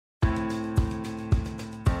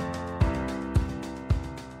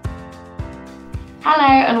Hello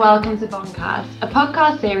and welcome to Bondcast, a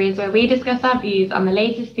podcast series where we discuss our views on the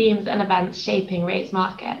latest themes and events shaping rates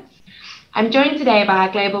markets. I'm joined today by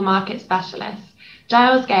our global market specialists,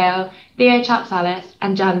 Giles Gale, Theo Chapsalis,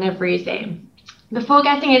 and Jan Navruzi. Before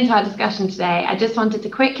getting into our discussion today, I just wanted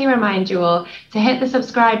to quickly remind you all to hit the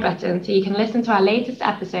subscribe button so you can listen to our latest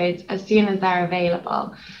episodes as soon as they're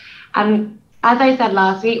available. And as I said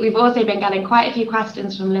last week, we've also been getting quite a few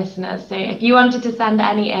questions from listeners. So if you wanted to send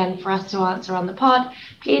any in for us to answer on the pod,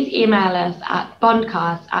 please email us at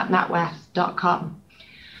bondcast@natwest.com.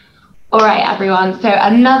 All right, everyone. So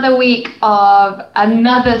another week of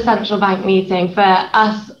another central bank meeting for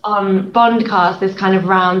us on Bondcast. This kind of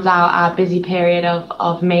rounds out our busy period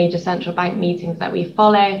of major central bank meetings that we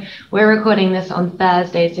follow. We're recording this on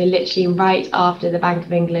Thursday, so literally right after the Bank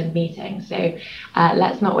of England meeting. So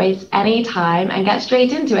let's not waste any time and get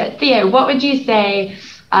straight into it. Theo, what would you say,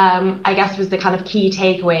 I guess, was the kind of key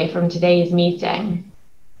takeaway from today's meeting?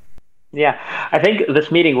 Yeah, I think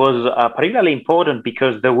this meeting was particularly important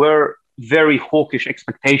because there were very hawkish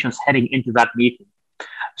expectations heading into that meeting.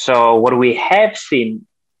 So what we have seen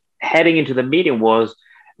heading into the meeting was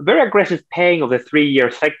very aggressive paying of the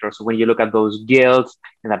 3-year sector. So when you look at those gilts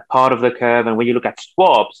in that part of the curve, and when you look at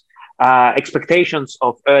swaps, expectations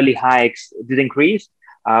of early hikes did increase.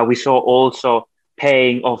 We saw also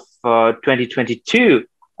paying of 2022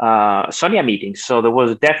 SONIA meetings. So there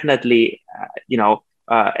was definitely,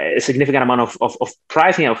 a significant amount of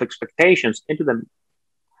pricing of expectations into them.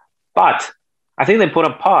 But I think the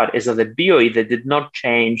important part is that the BOE, they did not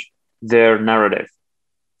change their narrative.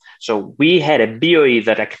 So we had a BOE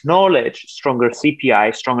that acknowledged stronger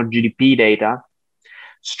CPI, stronger GDP data,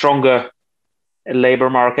 stronger labor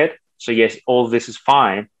market. So yes, all this is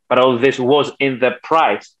fine, but all this was in the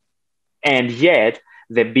price. And yet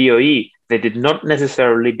the BOE, they did not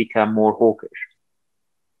necessarily become more hawkish.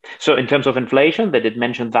 So in terms of inflation, they did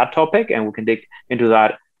mention that topic, and we can dig into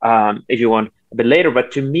that if you want a bit later.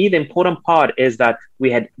 But to me, the important part is that we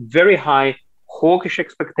had very high hawkish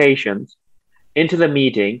expectations into the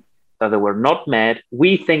meeting that they were not met.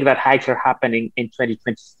 We think that hikes are happening in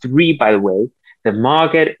 2023, by the way. The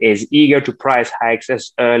market is eager to price hikes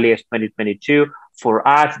as early as 2022. For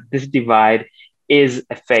us, this divide is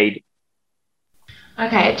a fade.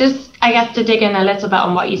 Okay, just I guess to dig in a little bit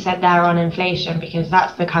on what you said there on inflation, because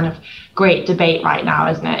that's the kind of great debate right now,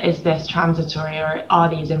 isn't it? Is this transitory or are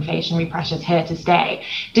these inflationary pressures here to stay?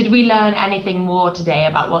 Did we learn anything more today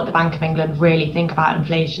about what the Bank of England really think about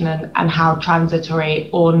inflation and how transitory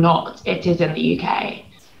or not it is in the UK?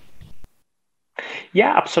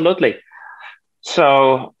 Yeah, absolutely.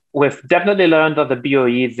 So we've definitely learned that the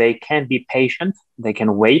BOE, they can be patient, they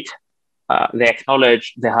can wait. They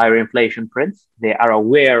acknowledge the higher inflation prints. They are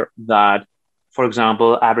aware that, for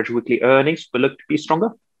example, average weekly earnings will look to be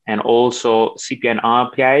stronger, and also CPI and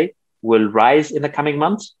RPI will rise in the coming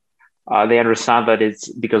months. They understand that it's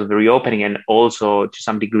because of the reopening and also to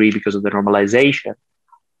some degree because of the normalization,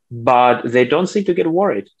 but they don't seem to get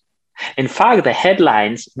worried. In fact, the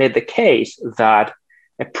headlines made the case that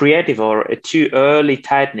a preemptive or a too early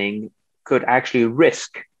tightening could actually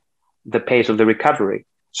risk the pace of the recovery.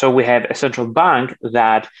 So we have a central bank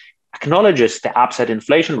that acknowledges the upside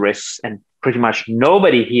inflation risks, and pretty much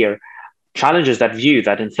nobody here challenges that view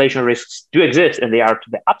that inflation risks do exist and they are to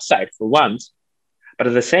the upside for once. But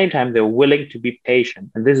at the same time, they're willing to be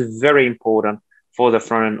patient. And this is very important for the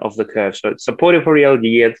front end of the curve. So it's supportive for real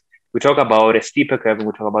yields. We talk about a steeper curve, and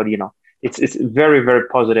we talk about, it's very, very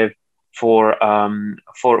positive for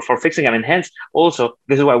fixing it. And hence, also,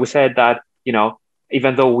 this is why we said that,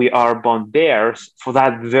 even though we are bond bears, for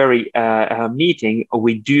that very meeting,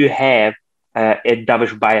 we do have a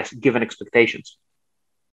dovish bias given expectations.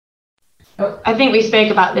 I think we spoke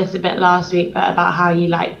about this a bit last week, but about how you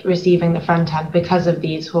liked receiving the front end because of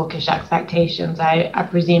these hawkish expectations. I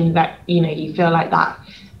presume that, you feel like that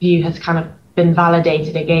view has kind of been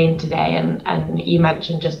validated again today. And you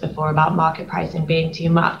mentioned just before about market pricing being too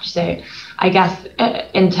much. So I guess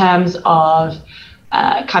in terms of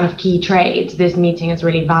kind of key trades, this meeting has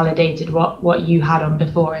really validated what you had on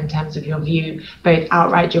before in terms of your view, both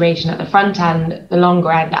outright duration at the front end, the longer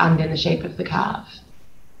end, and in the shape of the curve.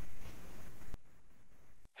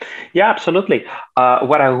 Yeah, absolutely.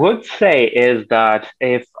 What I would say is that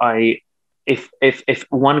if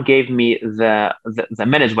one gave me the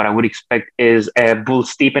minutes, what I would expect is a bull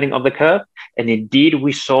steepening of the curve. And indeed,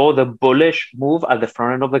 we saw the bullish move at the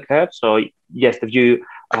front end of the curve. So yes, the view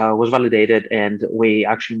was validated, and we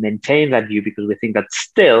actually maintain that view because we think that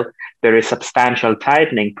still there is substantial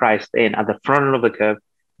tightening priced in at the front end of the curve.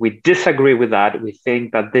 We disagree with that. We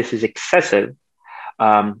think that this is excessive.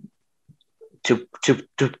 to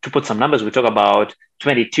put some numbers, we talk about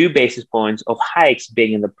 22 basis points of hikes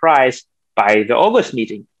being in the price by the August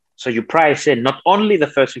meeting. So you price in not only the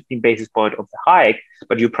first 15 basis point of the hike,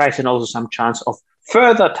 but you price in also some chance of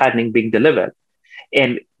further tightening being delivered.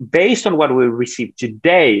 And based on what we received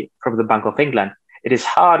today from the Bank of England, it is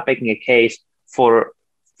hard making a case for,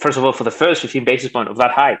 first of all, for the first 15 basis point of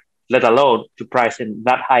that hike, let alone to price in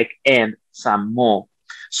that hike and some more.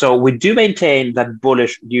 So we do maintain that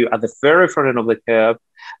bullish view at the very front end of the curve.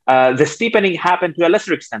 The steepening happened to a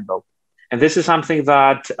lesser extent, though. And this is something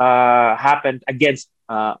that happened against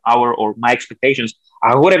my expectations.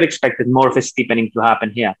 I would have expected more of a steepening to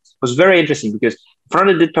happen here. It was very interesting because front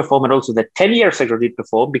end did perform, and also the 10-year sector did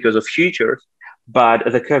perform because of futures, but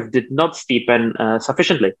the curve did not steepen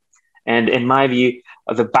sufficiently. And in my view,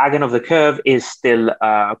 the back end of the curve is still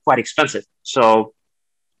quite expensive. So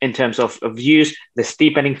in terms of views, the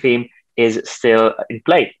steepening theme is still in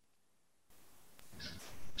play.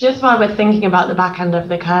 Just while we're thinking about the back end of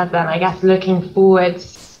the curve, then, I guess looking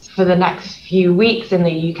forwards for the next few weeks in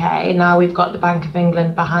the UK, now we've got the Bank of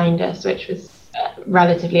England behind us, which was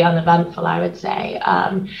relatively uneventful, I would say.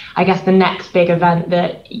 I guess the next big event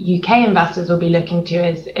that UK investors will be looking to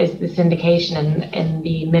is the syndication in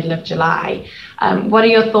the middle of July. What are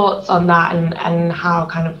your thoughts on that, and how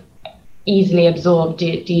kind of easily absorbed do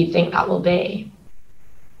you think that will be?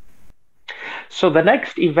 So the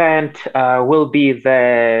next event will be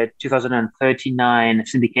the 2039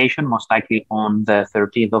 syndication, most likely on the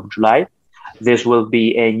 13th of July. This will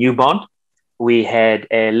be a new bond. We had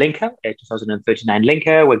a linker, a 2039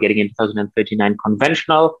 linker. We're getting a 2039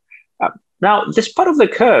 conventional. Now, this part of the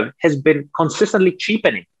curve has been consistently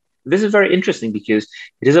cheapening. This is very interesting because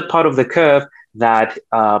it is a part of the curve that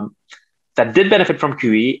that did benefit from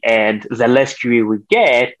QE, and the less QE we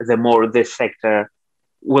get, the more this sector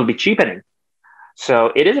will be cheapening.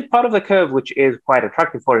 So it is a part of the curve which is quite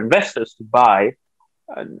attractive for investors to buy.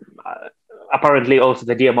 Apparently, also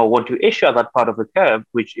the DMO want to issue at that part of the curve,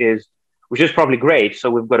 which is probably great. So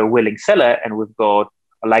we've got a willing seller and we've got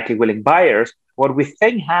a likely willing buyers. What we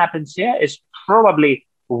think happens here is probably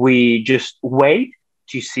we just wait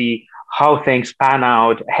to see how things pan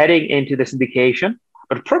out heading into the syndication.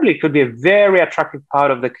 But probably could be a very attractive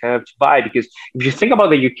part of the curve to buy, because if you think about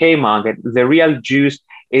the UK market, the real juice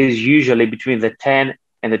is usually between the 10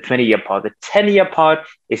 and the 20-year part. The 10-year part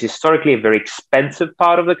is historically a very expensive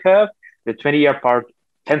part of the curve. The 20-year part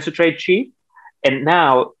tends to trade cheap. And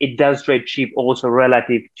now it does trade cheap also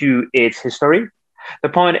relative to its history. The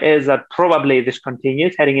point is that probably this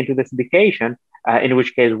continues heading into the syndication, in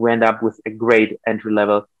which case we end up with a great entry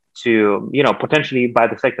level to, potentially buy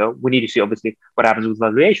the sector. We need to see, obviously, what happens with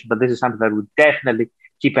valuation, but this is something that we definitely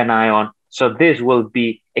keep an eye on. So this will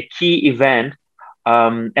be a key event.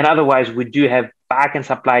 And otherwise, we do have back end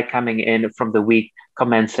supply coming in from the week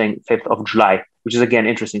commencing 5th of July, which is, again,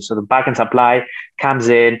 interesting. So the back end supply comes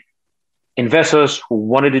in. Investors who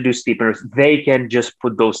wanted to do steepeners, they can just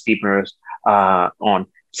put those steepeners on,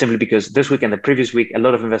 simply because this week and the previous week, a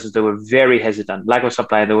lot of investors, they were very hesitant. Lack of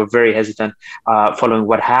supply, they were very hesitant following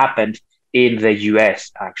what happened in the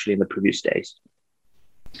US, actually, in the previous days.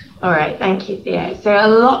 All right, thank you, Theo. So a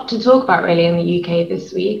lot to talk about really in the UK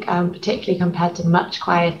this week, particularly compared to much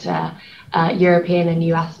quieter European and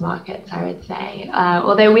US markets, I would say.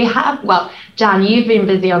 Although we have, Jan, you've been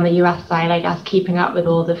busy on the US side, I guess, keeping up with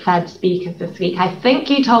all the Fed speakers this week. I think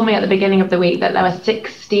you told me at the beginning of the week that there were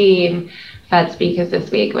 16 Fed speakers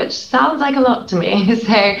this week, which sounds like a lot to me.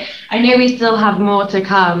 So I know we still have more to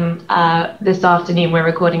come this afternoon. We're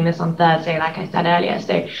recording this on Thursday, like I said earlier.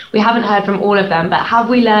 So we haven't heard from all of them, but have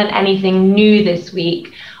we learned anything new this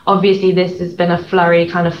week? Obviously, this has been a flurry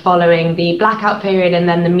kind of following the blackout period and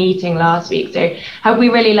then the meeting last week. So have we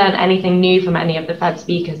really learned anything new from any of the Fed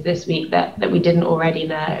speakers this week that we didn't already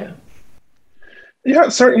know? Yeah,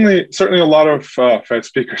 certainly a lot of Fed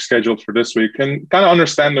speakers scheduled for this week, and kind of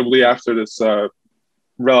understandably after this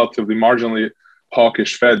relatively marginally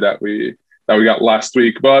hawkish Fed that we got last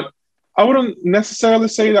week. But I wouldn't necessarily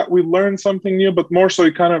say that we learned something new, but more so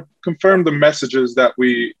it kind of confirmed the messages that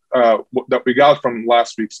we got from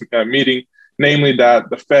last week's meeting, namely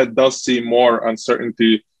that the Fed does see more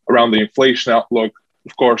uncertainty around the inflation outlook,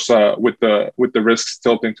 of course, with the risks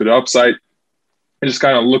tilting to the upside. And just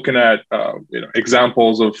kind of looking at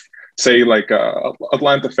examples of, say, like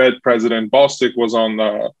Atlanta Fed President Bostic was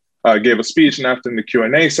gave a speech, and after in the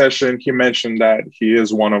Q&A session, he mentioned that he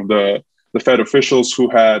is one of the Fed officials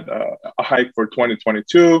who had a hike for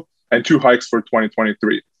 2022 and 2 hikes for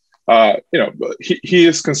 2023. He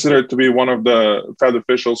is considered to be one of the Fed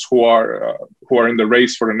officials who are in the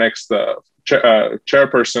race for the next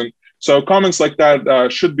chairperson So comments like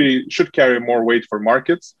that should carry more weight for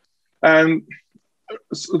markets. And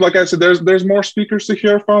like I said, there's more speakers to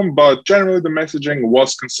hear from, but generally the messaging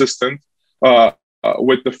was consistent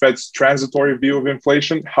with the Fed's transitory view of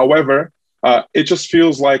inflation. However, it just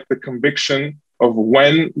feels like the conviction of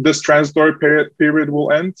when this transitory period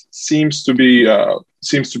will end seems to be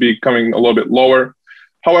coming a little bit lower.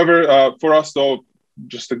 However, for us though,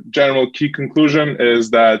 just a general key conclusion is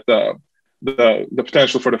that the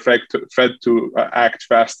potential for the Fed to act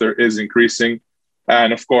faster is increasing,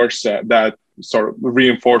 and of course that sort of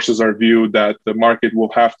reinforces our view that the market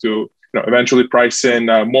will have to eventually price in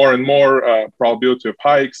more and more probability of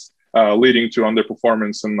hikes, leading to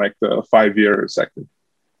underperformance in like the 5-year sector.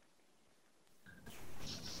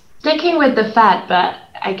 Sticking with the Fed, but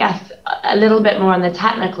I guess a little bit more on the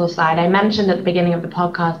technical side, I mentioned at the beginning of the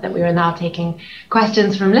podcast that we were now taking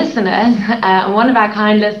questions from listeners. And one of our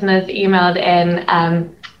kind listeners emailed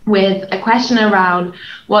in with a question around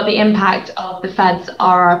what the impact of the Fed's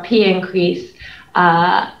RRP increase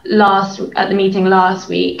at the meeting last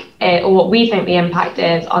week, or what we think the impact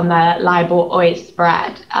is on the LIBOR-OIS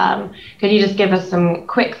spread. Could you just give us some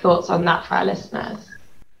quick thoughts on that for our listeners?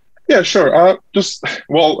 Yeah, sure.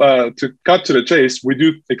 To cut to the chase, we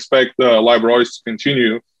do expect the LIBOR-OIS to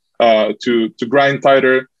continue to grind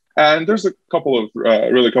tighter, and there's a couple of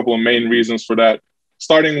main reasons for that.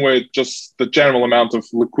 Starting with just the general amount of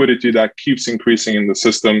liquidity that keeps increasing in the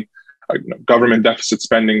system. Government deficit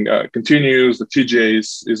spending continues. The TGA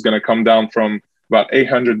is going to come down from about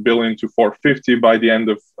 800 billion to 450 by the end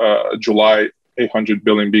of July, 800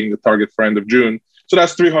 billion being the target for end of June. So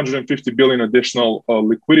that's 350 billion additional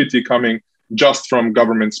liquidity coming just from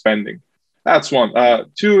government spending. That's one.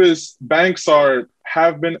 Two is banks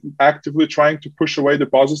have been actively trying to push away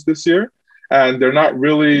deposits this year, and they're not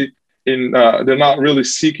really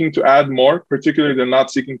seeking to add more. Particularly, they're not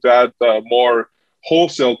seeking to add more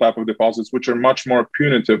wholesale type of deposits, which are much more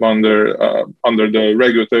punitive under the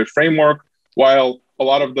regulatory framework. While a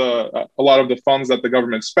lot of the funds that the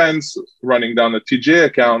government spends running down the TGA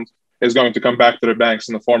account is going to come back to the banks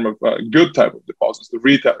in the form of good type of deposits, the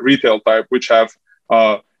retail type, which have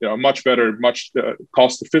much better,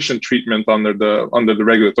 cost efficient treatment under the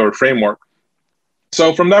regulatory framework.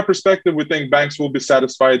 So from that perspective, we think banks will be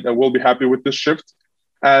satisfied and will be happy with this shift.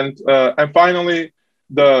 And finally,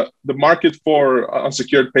 the market for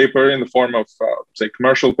unsecured paper in the form of, say,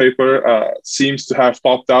 commercial paper seems to have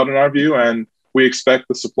topped out in our view, and we expect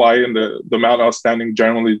the supply and the amount outstanding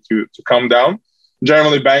generally to come down.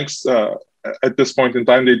 Generally, banks at this point in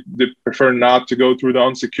time, they prefer not to go through the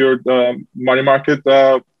unsecured money market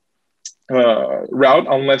route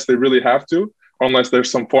unless they really have to, unless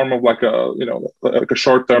there's some form of like a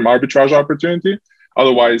short-term arbitrage opportunity.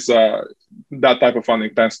 Otherwise, that type of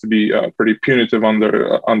funding tends to be pretty punitive under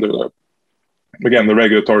the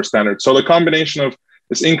regulatory standards. So the combination of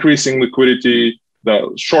this increasing liquidity,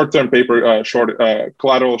 the short-term paper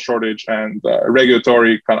collateral shortage, and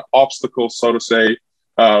regulatory kind of obstacles, so to say,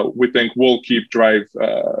 we think will keep drive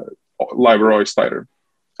LIBOR-OIS tighter.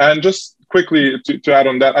 And just quickly to add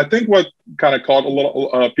on that, I think what kind of caught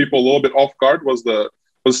people a little bit off guard was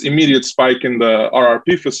immediate spike in the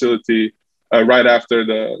RRP facility right after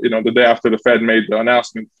the day after the Fed made the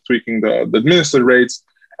announcement tweaking the administered rates.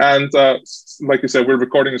 And like you said, we're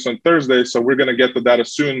recording this on Thursday, so we're going to get the data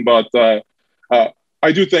soon. But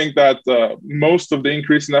I do think that most of the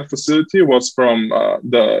increase in that facility was from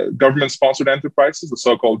the government-sponsored enterprises, the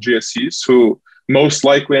so-called GSEs, who most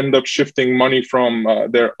likely end up shifting money from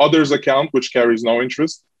their others account, which carries no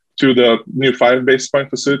interest, to the new 5 basis point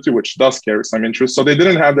facility, which does carry some interest. So they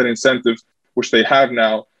didn't have that incentive, which they have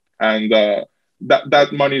now. And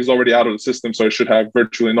that money is already out of the system, so it should have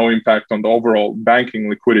virtually no impact on the overall banking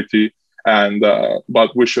liquidity. And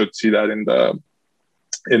but we should see that in the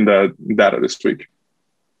data this week.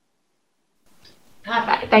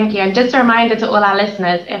 Perfect, thank you. And just a reminder to all our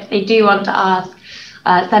listeners, if they do want to ask,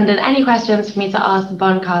 send in any questions for me to ask the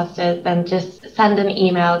Bondcasters, then just send an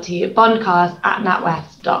email to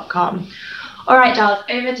bondcast@natwest.com. All right, Giles,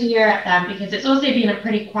 over to Europe then, because it's also been a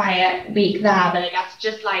pretty quiet week there, but I guess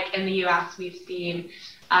just like in the US, we've seen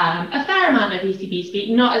a fair amount of ECB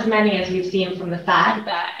speak, not as many as we've seen from the Fed,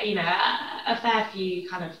 but a fair few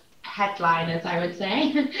kind of headliners, I would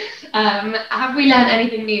say. Have we learned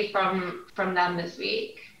anything new from them this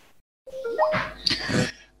week?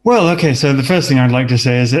 Well, okay, so the first thing I'd like to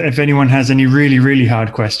say is that if anyone has any really, really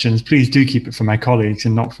hard questions, please do keep it for my colleagues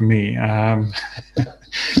and not for me.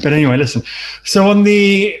 But anyway, listen. So on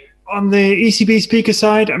the ECB speaker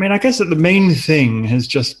side, I mean, I guess that the main thing has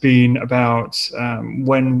just been about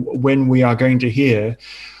when we are going to hear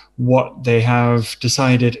what they have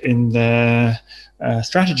decided in their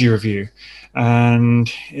strategy review.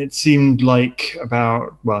 And it seemed like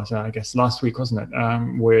I guess last week, wasn't it?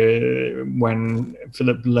 When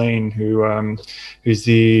Philip Lane, who's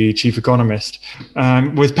the chief economist,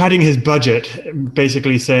 was padding his budget,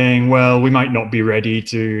 basically saying, well, we might not be ready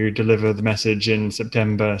to deliver the message in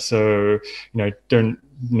September, so don't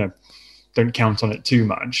count on it too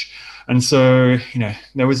much. And so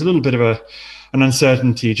there was a little bit of an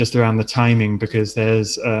uncertainty just around the timing, because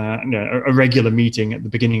there's a regular meeting at the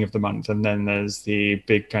beginning of the month, and then there's the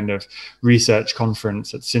big kind of research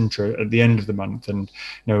conference at Sintra at the end of the month. And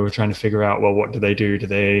we're trying to figure out, well, what do they do? Do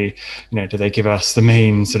they give us the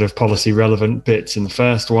main sort of policy relevant bits in the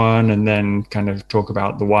first one, and then kind of talk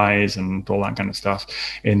about the whys and all that kind of stuff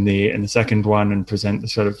in the second one, and present the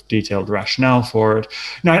sort of detailed rationale for it?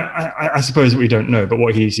 Now, I suppose we don't know, but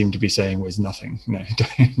what he seemed to be saying was nothing.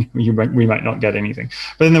 We might not get anything.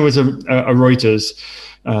 But then there was a Reuters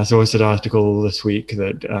sourced article this week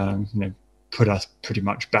that put us pretty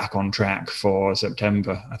much back on track for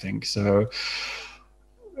September, I think. So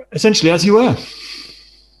essentially, as you were.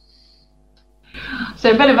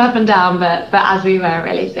 So a bit of up and down, but as we were,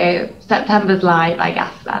 really. So September's live, I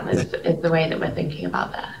guess, then is the way that we're thinking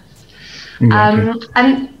about this. Okay.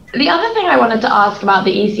 And the other thing I wanted to ask about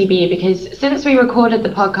the ECB, because since we recorded the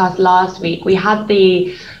podcast last week, we had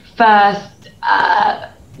the first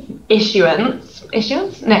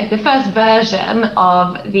the first version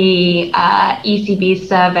of the ECB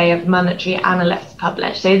survey of monetary analysts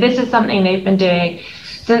published. So this is something they've been doing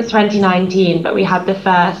since 2019, but we had the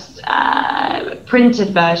first printed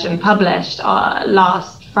version published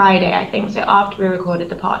last Friday, I think, so after we recorded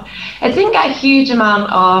the pod. It didn't get a huge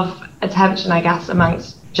amount of attention, I guess,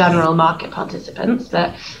 amongst general market participants,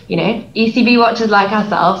 but ECB watchers like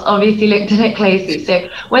ourselves obviously looked at it closely. So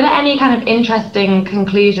were there any kind of interesting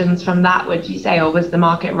conclusions from that, would you say, or was the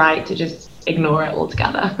market right to just ignore it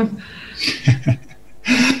altogether?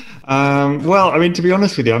 Well, I mean, to be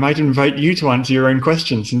honest with you, I might invite you to answer your own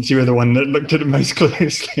question, since you were the one that looked at it most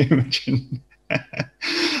closely, Imogen.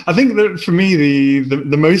 I think that for me,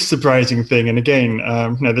 the most surprising thing, and again,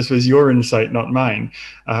 this was your insight, not mine,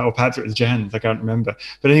 or perhaps it was Jan's, I can't remember.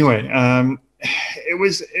 But anyway,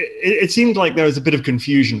 it seemed like there was a bit of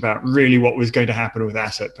confusion about really what was going to happen with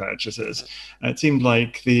asset purchases. It seemed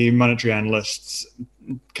like the monetary analysts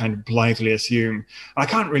kind of blithely assume. I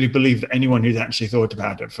can't really believe that anyone who's actually thought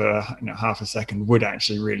about it for half a second would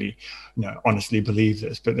actually really honestly believe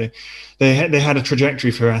this, but they had a trajectory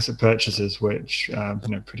for asset purchases which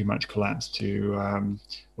pretty much collapsed to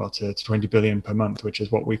 20 billion per month, which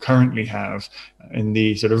is what we currently have in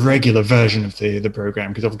the sort of regular version of the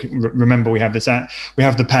program. Because remember, we have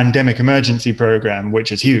the pandemic emergency program,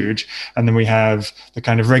 which is huge, and then we have the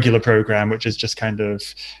kind of regular program, which is just kind of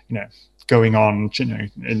going on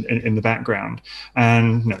in the background.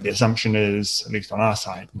 And the assumption is, at least on our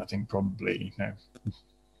side, and I think probably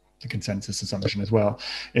the consensus assumption as well,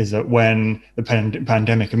 is that when the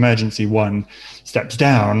pandemic emergency one steps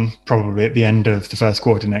down, probably at the end of the first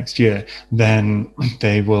quarter next year, then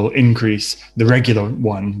they will increase the regular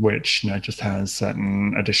one, which just has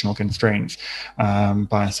certain additional constraints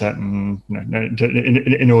by a certain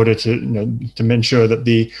in order to ensure that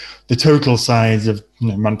the total size of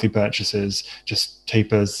monthly purchases just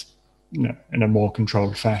tapers in a more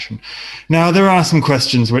controlled fashion. Now, there are some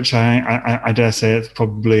questions which I dare say it's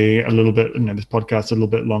probably a little bit, this podcast is a little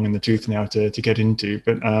bit long in the tooth now to get into,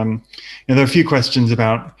 but there are a few questions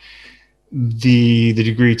about the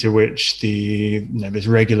degree to which this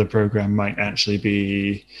regular program might actually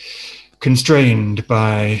be constrained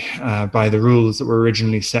by the rules that were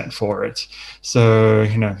originally set for it. So,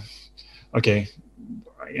 okay,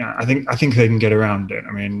 I think they can get around it.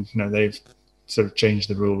 I mean, they've sort of changed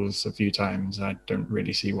the rules a few times. I don't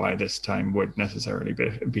really see why this time would necessarily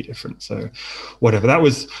be different. So whatever, that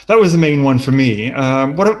was the main one for me.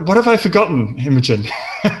 What have I forgotten, Imogen?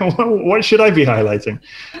 What should I be highlighting?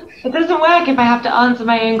 It doesn't work if I have to answer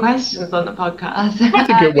my own questions on the podcast. I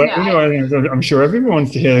think it works. I'm sure everyone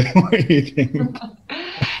wants to hear what you think.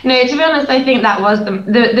 No, to be honest, I think that was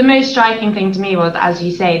the most striking thing to me was, as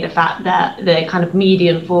you say, the fact that the kind of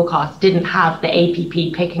median forecast didn't have the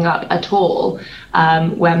APP picking up at all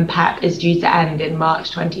when PEP is due to end in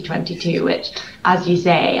March 2022, which, as you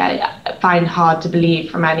say, I find hard to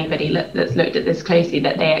believe from anybody that's looked at this closely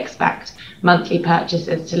that they expect monthly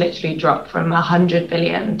purchases to literally drop from 100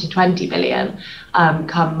 billion to 20 billion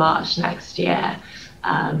come March next year.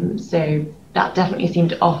 So that definitely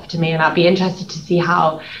seemed off to me, and I'd be interested to see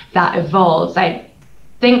how that evolves. I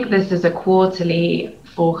think this is a quarterly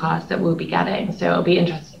forecast that we'll be getting, so it'll be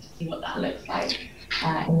interesting to see what that looks like.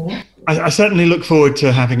 in the next. I certainly look forward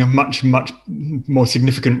to having a much more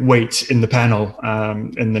significant weight in the panel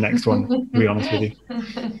in the next one, to be honest with you.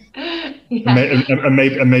 Yeah. And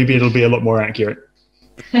maybe it'll be a lot more accurate.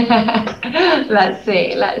 Let's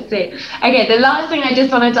see. Okay, the last thing I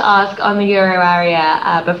just wanted to ask on the Euro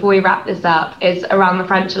area before we wrap this up is around the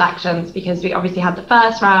French elections, because we obviously had the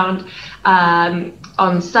first round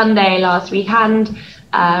on Sunday last weekend.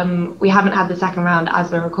 We haven't had the second round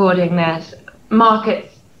as we're recording this.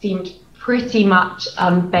 Markets seemed pretty much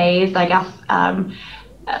unfazed, I guess.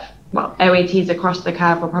 Well, OATs across the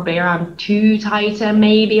curve were probably around 2 tighter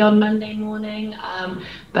maybe on Monday morning,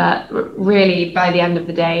 but really by the end of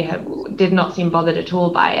the day did not seem bothered at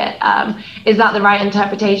all by it. Is that the right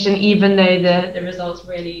interpretation, even though the results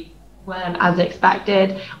really weren't as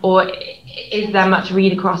expected, or is there much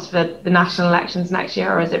read across for the national elections next year,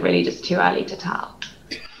 or is it really just too early to tell?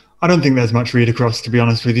 I don't think there's much read across, to be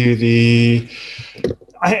honest with you.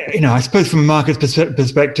 I suppose from a market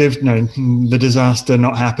perspective, the disaster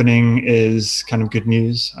not happening is kind of good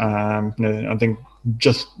news. I think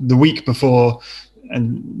just the week before,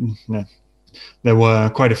 and there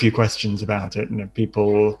were quite a few questions about it.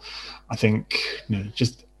 People, I think,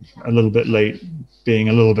 just a little bit late, being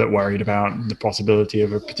a little bit worried about the possibility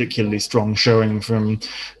of a particularly strong showing from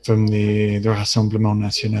the Rassemblement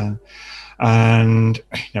National. And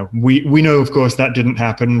we know, of course, that didn't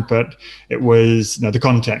happen, but it was the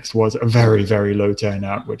context was a very, very low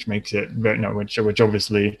turnout, which makes it which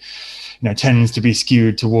obviously tends to be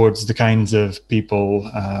skewed towards the kinds of people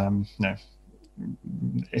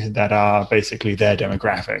that are basically their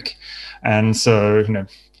demographic, and so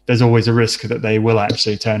there's always a risk that they will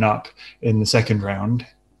actually turn up in the second round.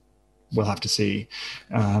 We'll have to see,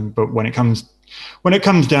 but when it comes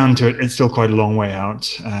down to it, it's still quite a long way out,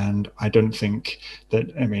 and I don't think that.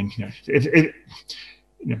 I mean,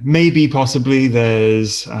 maybe possibly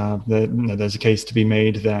there's a case to be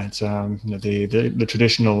made that the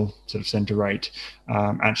traditional sort of centre right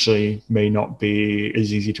actually may not be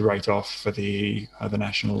as easy to write off for the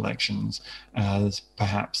national elections as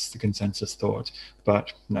perhaps the consensus thought,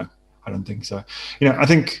 but no. I don't think so. I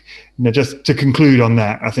think, just to conclude on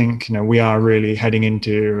that, I think, we are really heading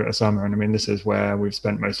into a summer. And I mean, this is where we've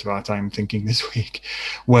spent most of our time thinking this week,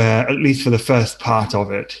 where at least for the first part of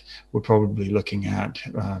it, we're probably looking at,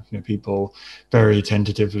 people very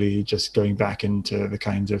tentatively just going back into the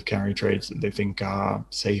kinds of carry trades that they think are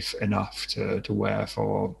safe enough to wear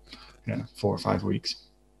for, 4 or 5 weeks,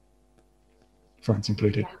 France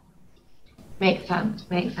included. Yeah. Makes sense.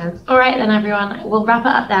 All right then, everyone, we'll wrap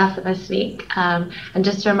it up there for this week. And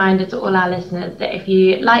just a reminder to all our listeners that if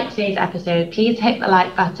you like today's episode, please hit the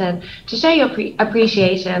like button to show your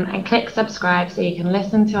appreciation, and click subscribe so you can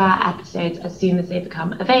listen to our episodes as soon as they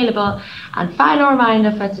become available. And final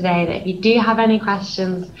reminder for today that if you do have any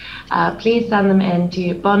questions, please send them in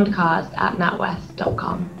to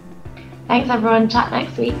bondcast@natwest.com. Thanks everyone, chat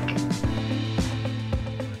next week.